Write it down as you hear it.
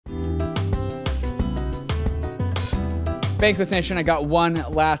Bankless Nation, I got one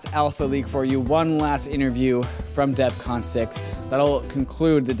last alpha leak for you, one last interview from Devcon 6. That'll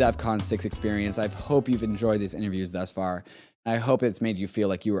conclude the Devcon 6 experience. I hope you've enjoyed these interviews thus far. I hope it's made you feel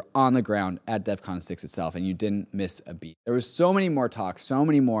like you were on the ground at Devcon 6 itself and you didn't miss a beat. There was so many more talks, so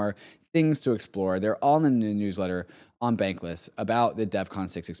many more things to explore. They're all in the newsletter on Bankless about the Devcon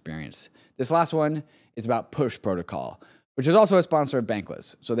 6 experience. This last one is about Push Protocol, which is also a sponsor of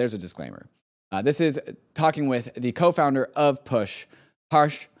Bankless. So there's a disclaimer. This is talking with the co-founder of Push,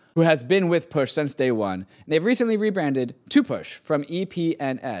 Harsh, who has been with Push since day one. And they've recently rebranded to Push from EPNS,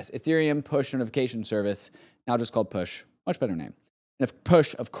 Ethereum Push Notification Service, now just called Push. Much better name. And if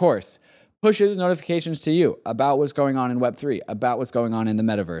Push, of course, pushes notifications to you about what's going on in Web3, about what's going on in the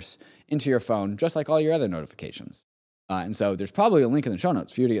metaverse, into your phone, just like all your other notifications. And so there's probably a link in the show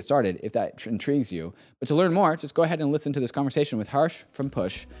notes for you to get started if that intrigues you. But to learn more, just go ahead and listen to this conversation with Harsh from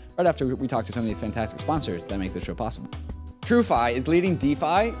Push right after we talk to some of these fantastic sponsors that make this show possible. TrueFi is leading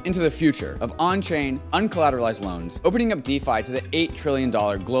DeFi into the future of on-chain, uncollateralized loans, opening up DeFi to the $8 trillion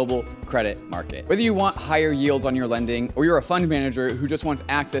global credit market. Whether you want higher yields on your lending, or you're a fund manager who just wants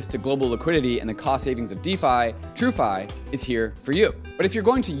access to global liquidity and the cost savings of DeFi, TrueFi is here for you. But if you're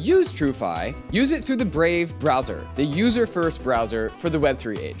going to use TrueFi, use it through the Brave browser, the user-first browser for the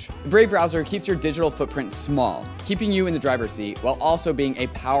Web3 age. The Brave browser keeps your digital footprint small, keeping you in the driver's seat while also being a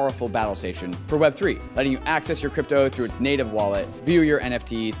powerful battle station for Web3, letting you access your crypto through its native wallet, view your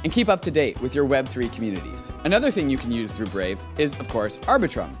NFTs, and keep up to date with your Web3 communities. Another thing you can use through Brave is, of course,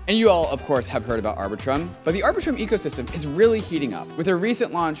 Arbitrum. And you all, of course, have heard about Arbitrum, but the Arbitrum ecosystem is really heating up. With a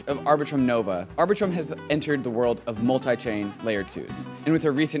recent launch of Arbitrum Nova, Arbitrum has entered the world of multi-chain layer 2s. And with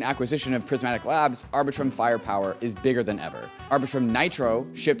a recent acquisition of Prismatic Labs, Arbitrum firepower is bigger than ever. Arbitrum Nitro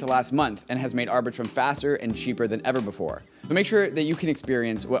shipped last month and has made Arbitrum faster and cheaper than ever before. So make sure that you can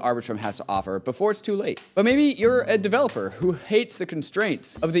experience what Arbitrum has to offer before it's too late. But maybe you're a developer who hates the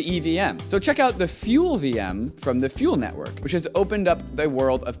constraints of the EVM. So check out the Fuel VM from the Fuel Network, which has opened up the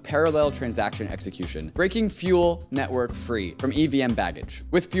world of parallel transaction execution, breaking Fuel Network free from EVM baggage.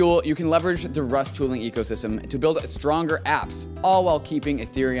 With Fuel, you can leverage the Rust tooling ecosystem to build stronger apps, all while keeping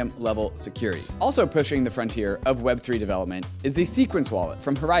Ethereum level security. Also pushing the frontier of Web3 development is the Sequence wallet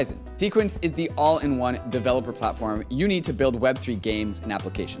from Horizon. Sequence is the all-in-one developer platform you need to build Web3 games and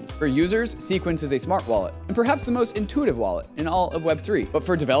applications. For users, Sequence is a smart wallet, and perhaps the most intuitive wallet in all of Web3. But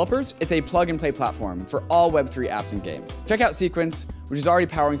for developers, it's a plug-and-play platform for all Web3 apps and games. Check out Sequence, which is already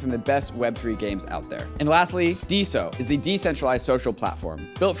powering some of the best Web3 games out there. And lastly, DeSo is a decentralized social platform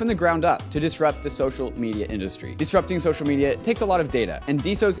built from the ground up to disrupt the social media industry. Disrupting social media takes a lot of data, and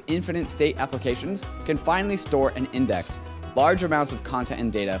DeSo's infinite state applications can finally store and index large amounts of content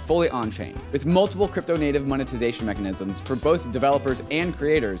and data fully on-chain. With multiple crypto-native monetization mechanisms for both developers and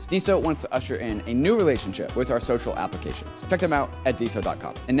creators, DeSo wants to usher in a new relationship with our social applications. Check them out at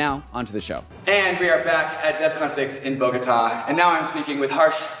deso.com. And now, onto the show. And we are back at Devcon 6 in Bogota. And now I'm speaking with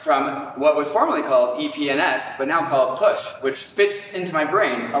Harsh from what was formerly called EPNS, but now called Push, which fits into my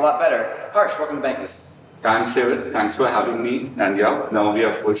brain a lot better. Harsh, welcome to Bankless. Thanks, David. Thanks for having me. And yeah, now we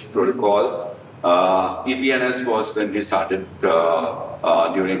have Push Protocol. EPNS was when we started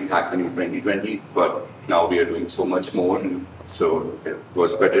during Hackathon in 2020, but now we are doing so much more, so it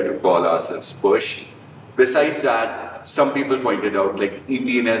was better to call ourselves Push. Besides that, some people pointed out like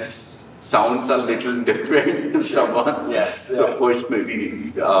EPNS sounds a little different to someone. Yes. So Push may be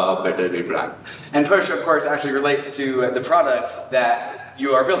better rebrand. And Push, of course, actually relates to the product that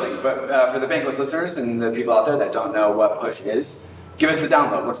you are building. But for the Bankless listeners and the people out there that don't know what Push is, give us the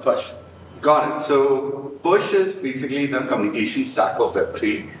download. What's Push? Got it. So Push is basically the communication stack of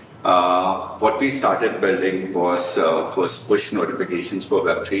Web3. What we started building was first push notifications for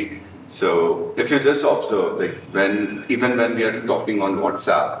Web3. So if you just observe, like even when we are talking on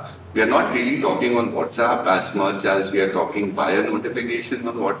WhatsApp, we are not really talking on WhatsApp as much as we are talking via notification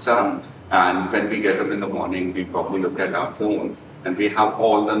on WhatsApp. And when we get up in the morning, we probably look at our phone and we have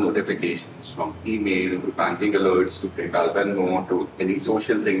all the notifications from email to banking alerts to PayPal Venmo to any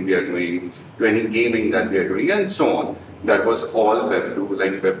social thing we are doing, to any gaming that we are doing, and so on. That was all Web2.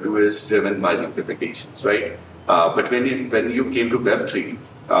 Like Web2 is driven by notifications, right? But when you came to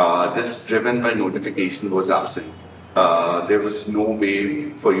Web3, this driven by notification was absent. There was no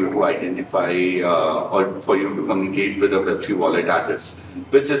way for you to identify or for you to communicate with a Web3 wallet address,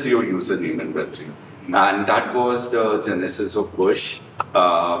 which is your username in Web3. And that was the genesis of Push,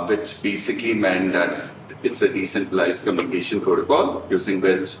 which basically meant that it's a decentralized communication protocol using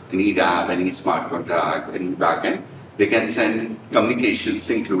which any DApp, any smart contract, any backend they can send communications,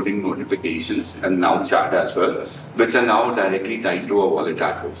 including notifications, and now chat as well, which are now directly tied to a wallet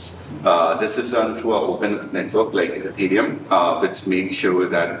address. This is done through an open network like Ethereum, which makes sure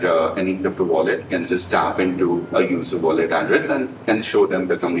that any crypto wallet can just tap into a user wallet address and can show them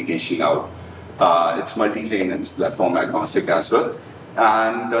the communication out. It's multi-chain and it's platform agnostic as well.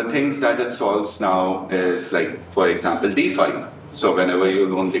 And the things that it solves now is like, for example, DeFi. So whenever your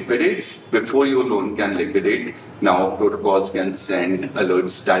loan liquidates, before your loan can liquidate, now protocols can send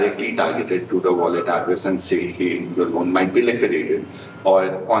alerts directly targeted to the wallet address and say, hey, your loan might be liquidated,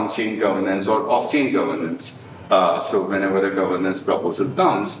 or on-chain governance or off-chain governance. So whenever the governance proposal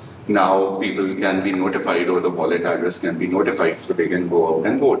comes, now people can be notified or the wallet address can be notified so they can go out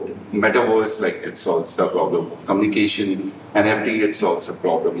and vote. Metaverse, like it solves the problem of communication. NFT, it solves the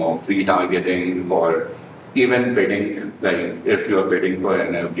problem of retargeting or even bidding, like if you're bidding for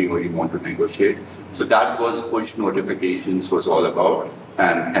an NFT or you want to negotiate. So that was push notifications was all about,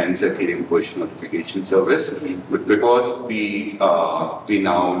 and hence Ethereum push notification service. But because we now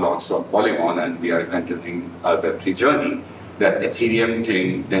launched on Polygon and we are continuing our Web3 journey, that Ethereum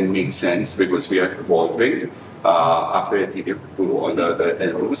thing then makes sense because we are evolving after Ethereum to all the other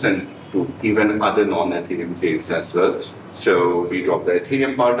L2s and to even other non-Ethereum chains as well. So we dropped the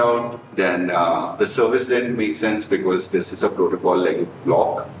Ethereum part out. Then the service didn't make sense because this is a protocol like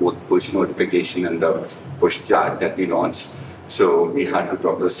block, both push notification and the push chat that we launched. So we had to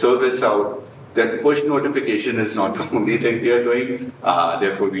drop the service out. Then push notification is not the only thing we are doing.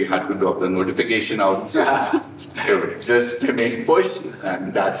 Therefore, we had to drop the notification out. So just remain push,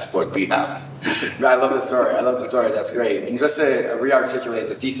 and that's what we have. I love the story. I love the story. That's great. And just to re-articulate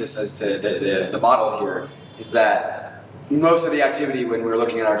the thesis as to the model here is that most of the activity when we're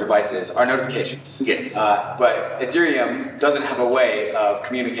looking at our devices are notifications. Yes. But Ethereum doesn't have a way of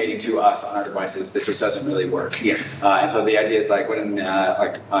communicating to us on our devices. This just doesn't really work. Yes. And so the idea is like when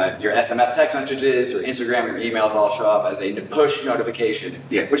your SMS text messages, your Instagram, your emails all show up as a push notification,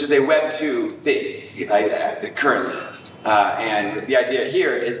 yes, which is a Web 2 thing, yes, currently. And the idea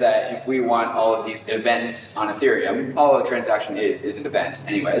here is that if we want all of these events on Ethereum, all a transaction is an event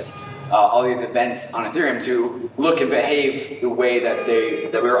anyways, all these events on Ethereum to look and behave the way that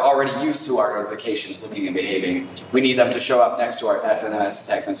we're already used to our notifications looking and behaving, we need them to show up next to our SMS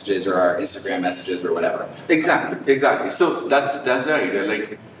text messages or our Instagram messages or whatever. Exactly. So that's the idea.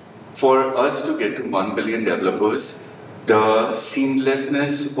 Like for us to get to 1 billion developers, the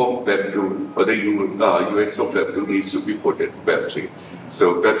seamlessness of Web2 or the UX of Web2 needs to be put in Web3.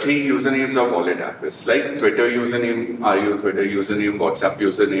 So Web3 usernames are wallet address. Like Twitter username are your Twitter username, WhatsApp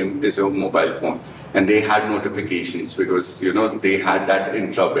username is your mobile phone. And they had notifications because, they had that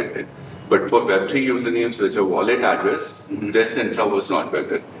intra built in. But for Web3 usernames, which are wallet address, this intra was not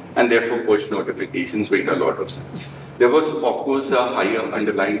built in. And therefore push notifications made a lot of sense. There was, of course, a higher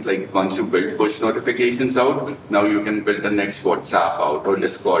underlying, like once you build push notifications out, now you can build the next WhatsApp out or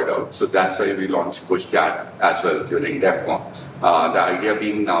Discord out. So that's why we launched push chat as well during Devcon. The idea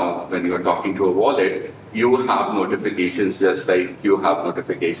being now, when you're talking to a wallet, you have notifications just like you have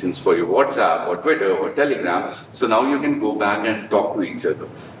notifications for your WhatsApp or Twitter or Telegram. So now you can go back and talk to each other.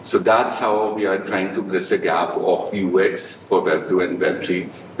 So that's how we are trying to bridge the gap of UX for Web2 and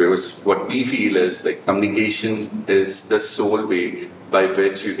Web3. Because what we feel is like communication is the sole way by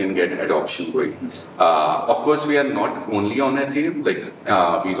which you can get adoption going. Of course, we are not only on Ethereum,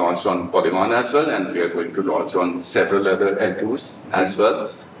 like we launched on Polygon as well, and we are going to launch on several other L2s as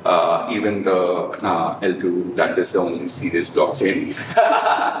well. Even the L2, that is the only serious blockchain.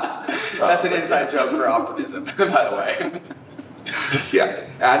 That's an inside joke for optimism, by the way. Yeah,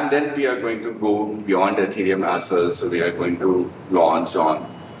 and then we are going to go beyond Ethereum as well. So we are going to launch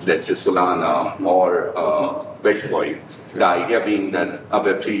on, let's say, Solana or Bitcoin. The idea being that a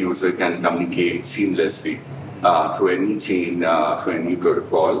Web3 user can communicate seamlessly through any chain, through any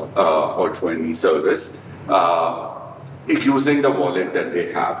protocol, or through any service. Using the wallet that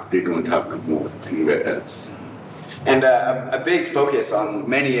they have, they don't have to move anywhere else. And a big focus on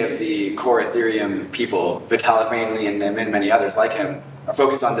many of the core Ethereum people, Vitalik mainly and many others like him, are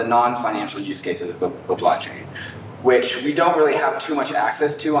focused on the non-financial use cases of the blockchain, which we don't really have too much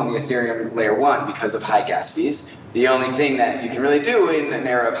access to on the Ethereum layer 1 because of high gas fees. The only thing that you can really do in an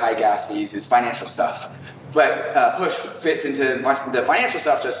era of high gas fees is financial stuff. But push fits into the financial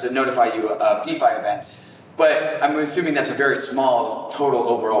stuff just to notify you of DeFi events. But I'm assuming that's a very small total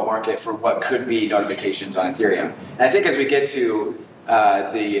overall market for what could be notifications on Ethereum. And I think as we get to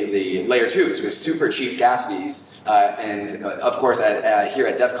the layer 2s with super cheap gas fees, and of course here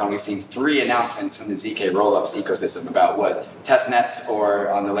at Devcon we've seen 3 announcements from the ZK rollups ecosystem about what test nets or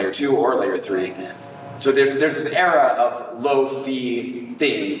on the layer 2 or layer 3. so there's this era of low fee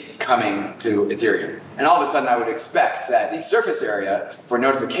things coming to Ethereum. And all of a sudden I would expect that the surface area for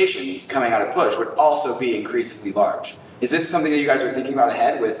notifications coming out of push would also be increasingly large. Is this something that you guys are thinking about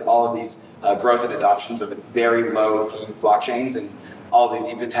ahead with all of these growth and adoptions of very low fee blockchains and all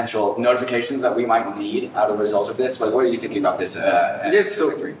the potential notifications that we might need out of the result of this? Like, what are you thinking about this? Yes,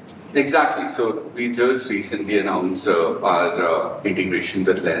 so exactly. So we just recently announced our integration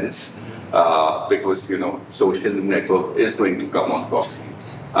with Lens because social network is going to come on proxy,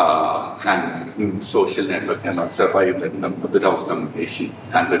 and social network cannot survive without communication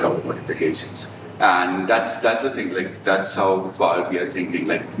and without notifications. And that's the thing. Like that's how far we are thinking.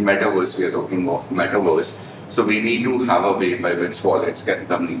 Like metaverse, we are talking of metaverse. So we need to have a way by which wallets can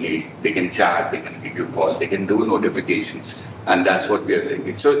communicate, they can chat, they can give you a call, they can do notifications, and that's what we are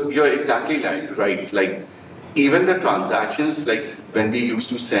thinking. So you're exactly right. Like even the transactions, like when we used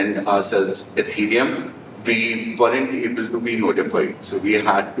to send ourselves Ethereum, we weren't able to be notified. So we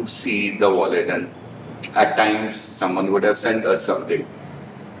had to see the wallet, and at times someone would have sent us something.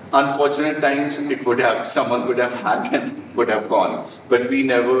 Unfortunate times, someone would have had and would have gone, but we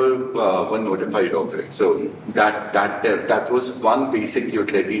never were notified of it. So that was one basic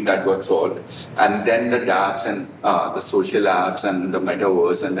utility that got solved, and then the dApps and the social apps and the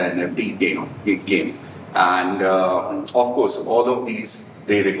metaverse and the NFT came, and of course all of these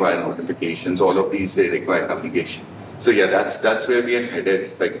they require notifications. All of these they require communication. So yeah, that's where we are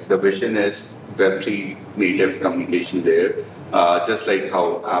headed. Like the vision is Web3 native communication there. Just like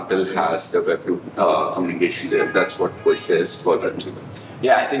how Apple has the Web2 communication there, that's what Push is for Web2.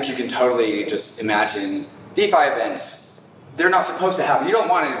 Yeah, I think you can totally just imagine DeFi events. They're not supposed to happen. You don't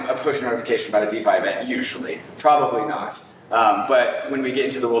want a push notification about a DeFi event usually, probably not. But when we get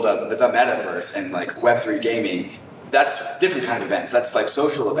into the world of the metaverse and like Web3 gaming, that's different kind of events. That's like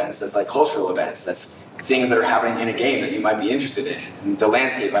social events. That's like cultural events. That's things that are happening in a game that you might be interested in. And the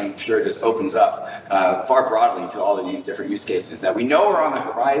landscape, I'm sure, just opens up far broadly to all of these different use cases that we know are on the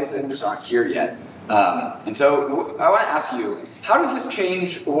horizon, just aren't here yet. And so I want to ask you, how does this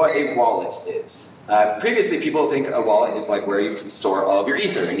change what a wallet is? Previously, people think a wallet is like where you can store all of your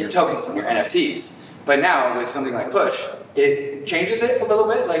Ether and your tokens and your NFTs. But now, with something like Push, it changes it a little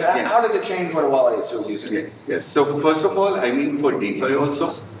bit? Like, yes. How does it change what a wallet is to a user? Yes. So first of all, I mean for DeFi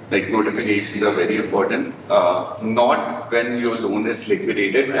also, like notifications are very important. Not when your loan is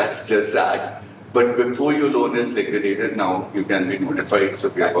liquidated, that's just that. But before your loan is liquidated, now you can be notified. So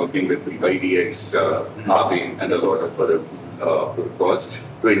we are working with PYDX, Aave, and a lot of other protocols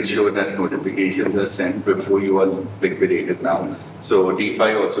to ensure that notifications are sent before you are liquidated now. So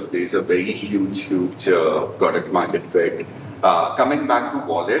DeFi also plays a very huge product market fit. Coming back to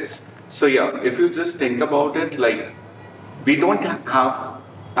wallets, so yeah, if you just think about it, like we don't have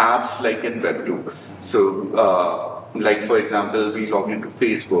apps like in Web2. So like for example, we log into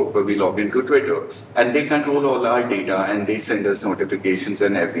Facebook or we log into Twitter, and they control all our data and they send us notifications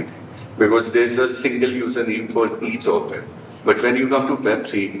and everything because there's a single username for each of them. But when you come to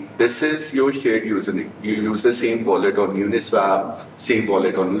Web3, this is your shared username. You use the same wallet on Uniswap, same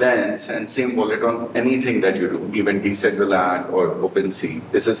wallet on Lens, and same wallet on anything that you do, even Decentraland or OpenSea.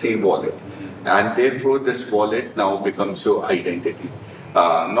 It's the same wallet. And therefore, this wallet now becomes your identity.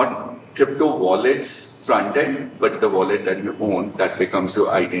 Not crypto wallets front end, but the wallet that you own, that becomes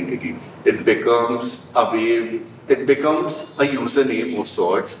your identity. It becomes a way, it becomes a username of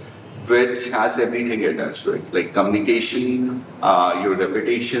sorts, which has everything attached to it, like communication, your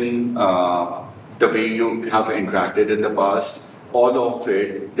reputation, the way you have interacted in the past, all of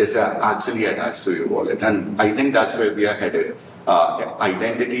it is actually attached to your wallet. And I think that's where we are headed.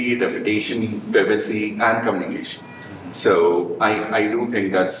 Identity, reputation, privacy, and communication. So I do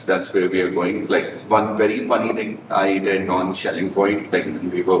think that's where we are going. Like one very funny thing I did on Shelling Point, like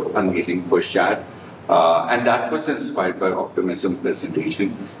we were unveiling Push Chat. And that was inspired by Optimism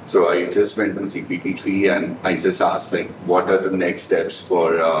presentation. So I just went on GPT-3 and I just asked like, what are the next steps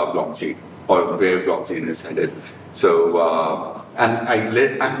for blockchain or where blockchain is headed? So, and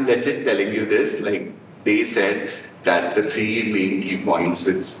I'm legit telling you this, like they said that the three main key points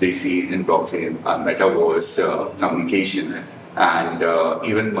which they see in blockchain are metaverse, communication, and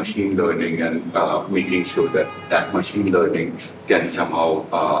even machine learning, and making sure that that machine learning can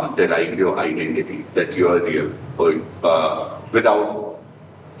somehow derive your identity, that you are real, or without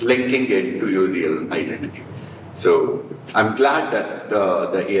linking it to your real identity. So I'm glad that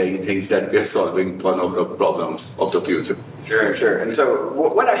the AI thinks that we are solving one of the problems of the future. Sure, sure. And so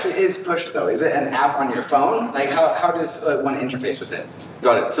what actually is Push though? Is it an app on your phone? Like how does one interface with it?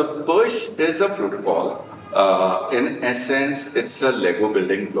 Got it. So Push is a protocol In essence, it's a Lego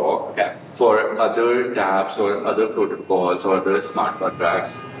building block for other dApps or other protocols or other smart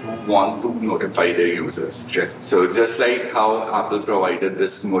contracts who want to notify their users. Sure. So just like how Apple provided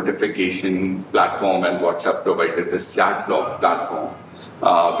this notification platform and WhatsApp provided this chat platform,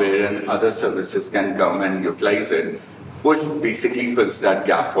 wherein other services can come and utilize it, which basically fills that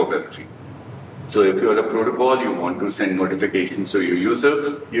gap for Web3. So if you're a protocol, you want to send notifications to your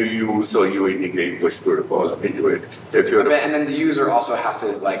user, you use or you integrate push protocol into it. So if you're and then the user also has to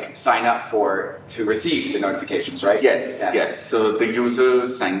like sign up to receive the notifications, right? Yes, yes. So the user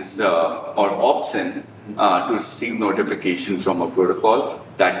signs or opts in to receive notifications from a protocol.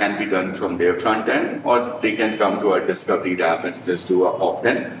 That can be done from their front end, or they can come to our Discovery tab and just do an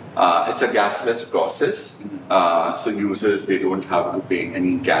opt-in. It's a gasless process, so users, they don't have to pay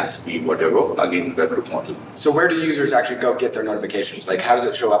any gas fee, whatever, again, the web model. So where do users actually go get their notifications? Like, how does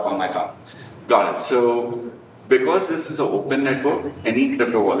it show up on my phone? Got it. So because this is an open network, any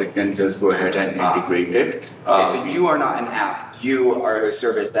crypto wallet can just go ahead and integrate it. Okay, so you are not an app. You are a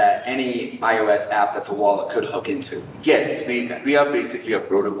service that any iOS app that's a wallet could hook into. Yes, we are basically a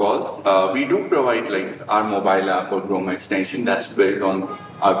protocol. We do provide like our mobile app or Chrome extension that's built on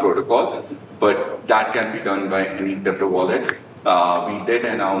our protocol, but that can be done by any crypto wallet. We did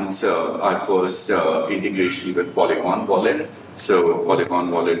announce our first integration with Polygon wallet. So Polygon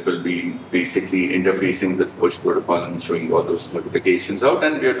wallet will be basically interfacing with push protocol and showing all those notifications out.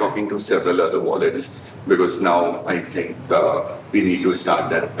 And we are talking to several other wallets because now I think we need to start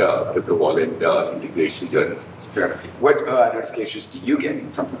that crypto wallet integration journey. Sure. What notifications do you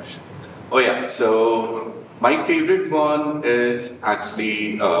get from push? Oh yeah, so my favorite one is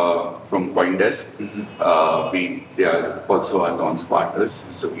actually from CoinDesk. They are also our launch partners,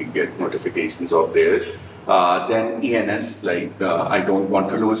 so we get notifications of theirs. Then ENS, like I don't want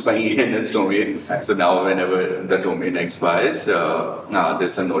to lose my ENS domain. So now whenever the domain expires,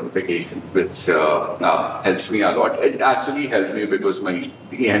 there's a notification which helps me a lot. It actually helped me because my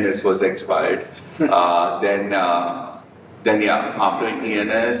ENS was expired. Then yeah, after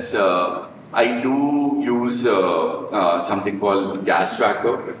ENS, I do use something called gas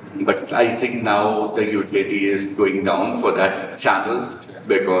tracker, but I think now the utility is going down for that channel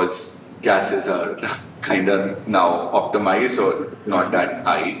because gases are kind of now optimized or not that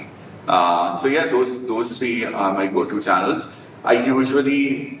high. So yeah, those three are my go-to channels. I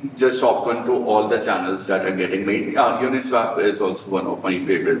usually just opt onto all the channels that are getting made. Uniswap is also one of my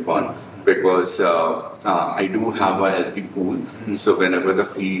favorite one because I do have a LP pool. So whenever the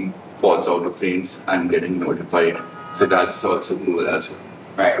fee falls out of range, I'm getting notified. So that's also cool as well.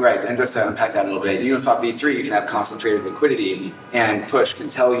 Right. And just to unpack that a little bit, Uniswap V3, you can have concentrated liquidity, and Push can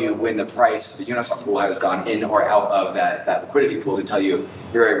tell you when the price of the Uniswap pool has gone in or out of that liquidity pool to tell you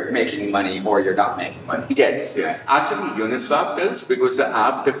you're making money or you're not making money. Yes. Actually, Uniswap tells because the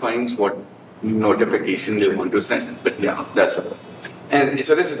app defines what notification they want to send. But yeah, that's it. And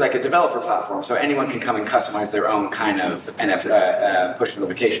so this is like a developer platform, so anyone can come and customize their own kind of push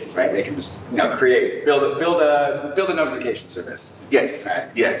notifications, right? They can just build a notification service. Yes, right?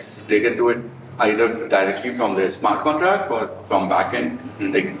 Yes, they can do it either directly from their smart contract or from backend.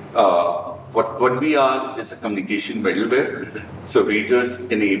 Like what we are is a communication middleware, so we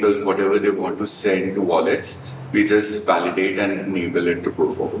just enable whatever they want to send to wallets. We just validate and enable it to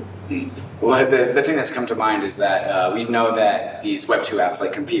go forward. Well, the thing that's come to mind is that we know that these Web2 apps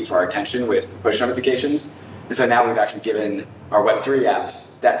like compete for our attention with push notifications, and so now we've actually given our Web3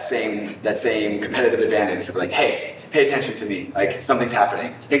 apps that same competitive advantage of like, hey, pay attention to me, like something's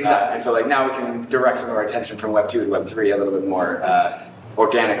happening. Exactly. And so like now we can direct some of our attention from Web2 to Web3 a little bit more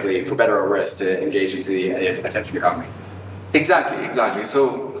organically, for better or worse, to engage into the attention economy. Exactly.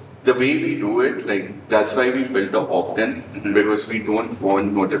 So the way we do it, like that's why we built the opt-in, because we don't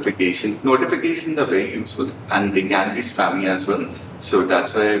want notifications. Notifications are very useful and they can be spammy as well. So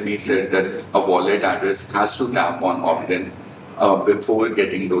that's why we said that a wallet address has to tap on opt-in before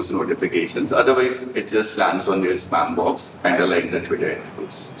getting those notifications. Otherwise, it just lands on your spam box, kind of like the Twitter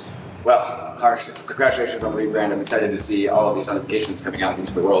interface. Well, Harsh, congratulations on the rebrand. I'm excited to see all of these notifications coming out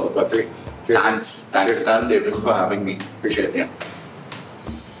into the world of Web3. Thanks, Dan, David, for having me. Appreciate it. Yeah.